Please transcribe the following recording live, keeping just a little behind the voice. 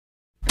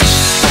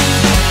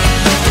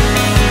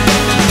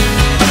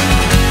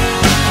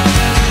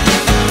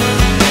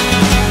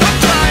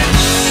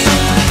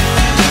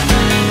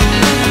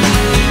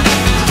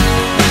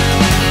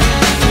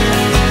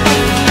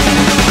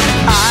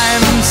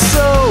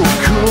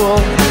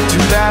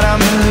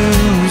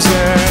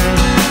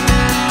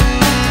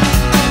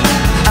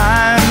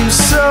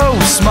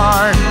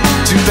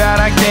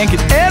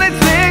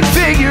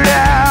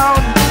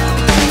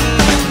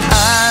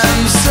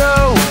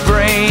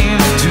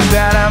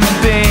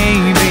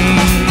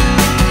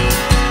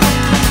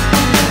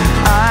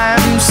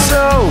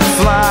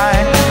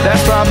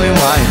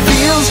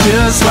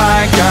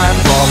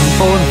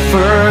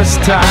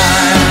time.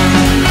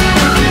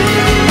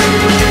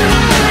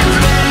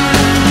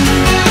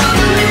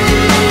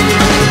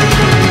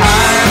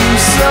 I'm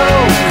so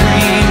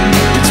green,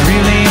 it's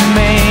really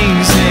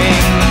amazing.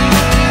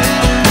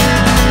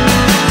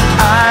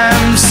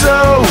 I'm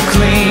so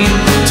clean,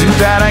 too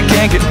bad I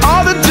can't get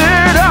all the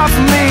dirt off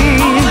of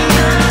me.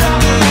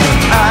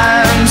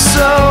 I'm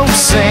so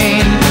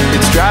sane,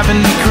 it's driving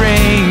me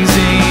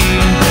crazy.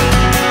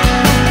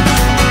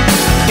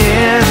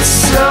 It's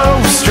so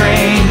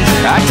strange,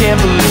 I can't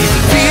believe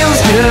it feels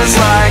just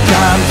like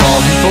I'm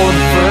falling for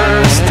the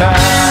first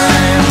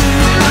time.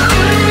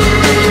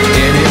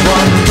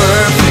 Anyone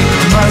perfect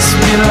must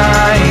be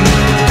lying.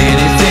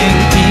 Anything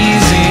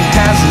easy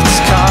has its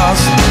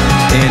cost.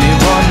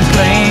 Anyone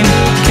plain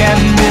can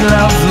be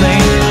lovely.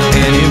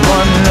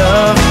 Anyone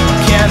love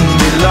can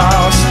be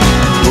lost.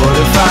 What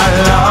if I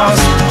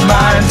lost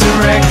my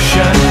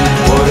direction?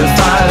 What if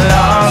I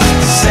lost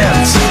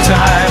sense of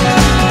time?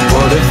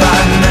 What if I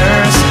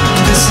nursed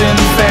this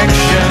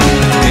infection?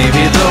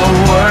 Maybe the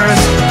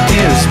worst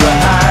is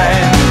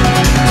behind.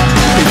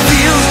 It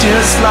feels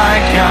just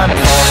like I'm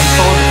falling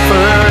for the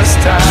first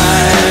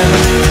time.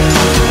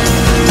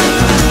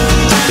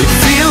 It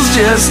feels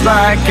just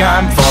like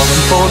I'm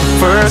falling for the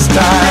first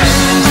time.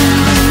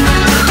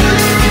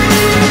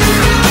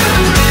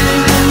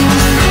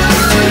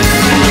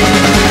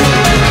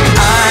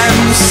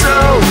 I'm so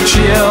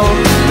chill,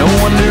 no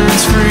wonder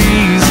it's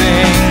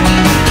freezing.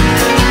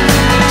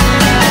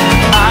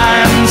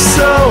 I'm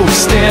so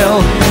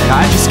still,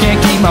 I just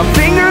can't keep my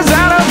fingers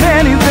out of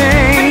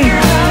anything.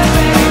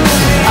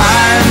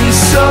 I'm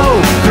so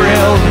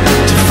thrilled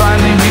to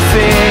finally be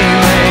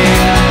failing.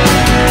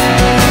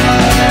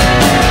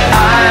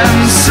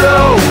 I'm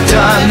so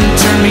done,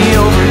 turn me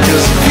over,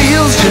 'cause it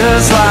feels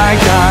just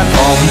like I'm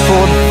falling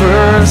for the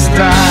first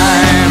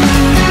time.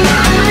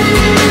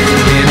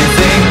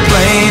 Anything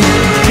plain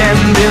can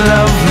be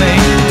lovely.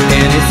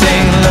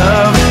 Anything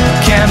love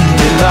can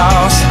be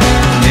lost.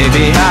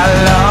 Maybe I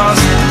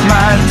lost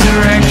my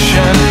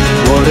direction.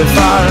 What if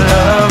our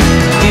love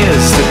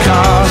is the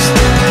cost?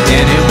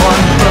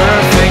 Anyone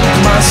perfect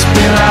must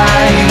be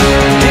lying.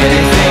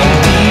 Anything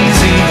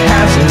easy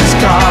has its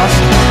cost.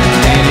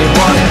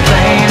 Anyone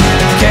plain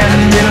can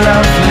be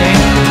lovely.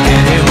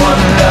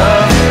 Anyone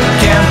love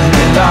can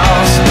be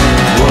lost.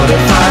 What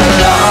if I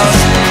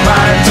lost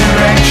my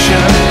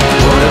direction?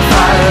 What if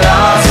I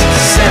lost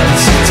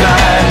sense of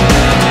time?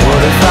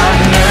 What if I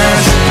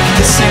nursed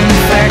this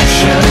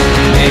infection?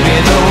 Maybe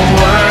the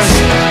worst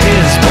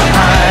is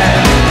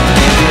behind.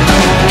 Maybe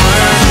the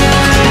worst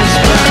is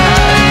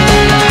behind.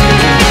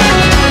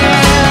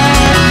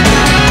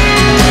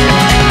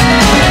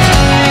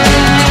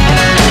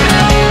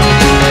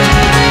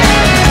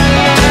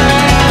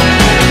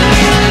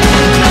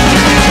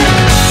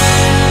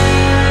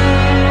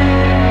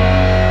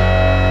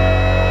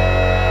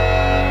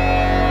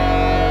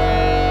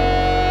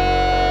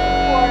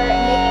 For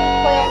making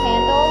coil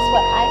handles,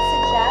 what I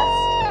suggest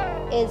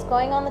is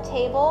going on the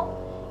table,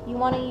 you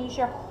want to use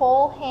your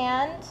whole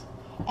hand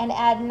and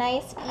add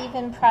nice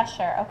even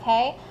pressure,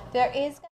 okay? There is